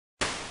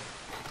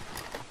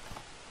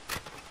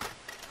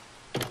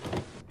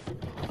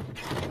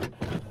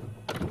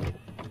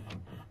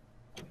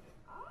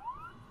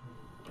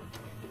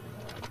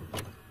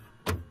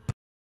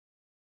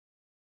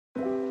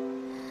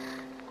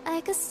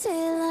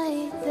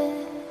like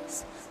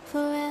this,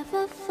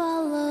 forever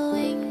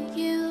following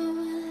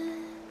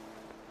you.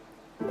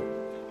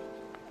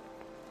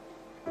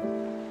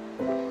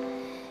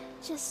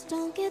 Just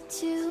don't get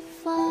too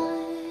far,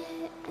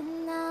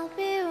 and I'll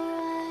be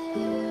right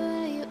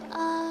where you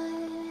are.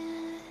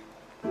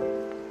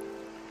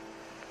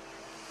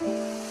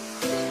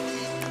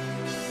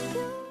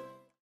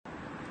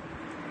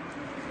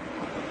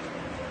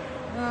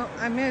 Well,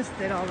 I missed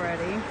it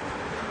already.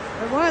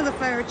 But one of the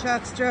fire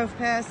trucks drove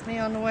past me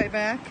on the way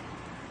back.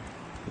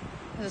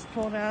 I just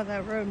pulled out of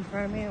that road in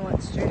front of me and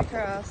went straight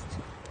across.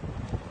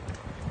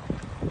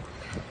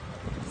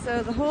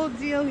 So the whole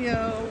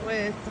dealio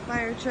with the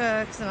fire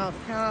trucks and all the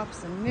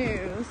cops and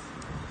news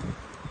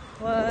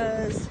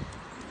was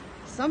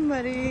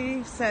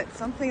somebody set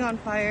something on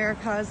fire,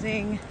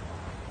 causing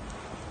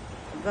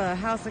the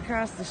house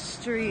across the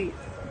street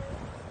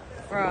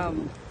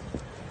from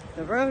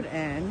the road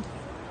end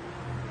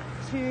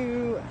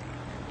to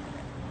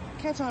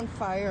catch on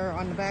fire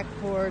on the back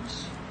porch,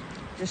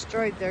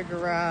 destroyed their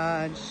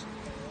garage,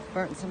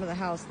 burnt some of the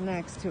house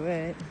next to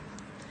it.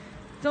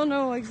 Don't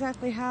know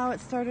exactly how it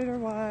started or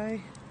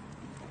why.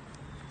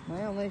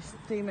 My only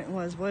statement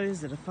was, what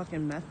is it, a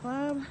fucking meth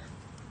lab?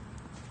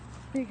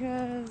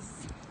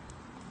 Because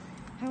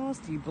how else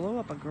do you blow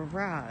up a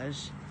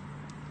garage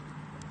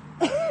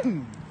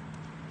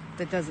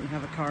that doesn't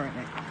have a car in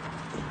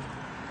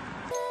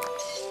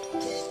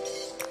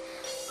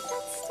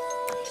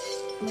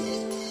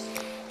it?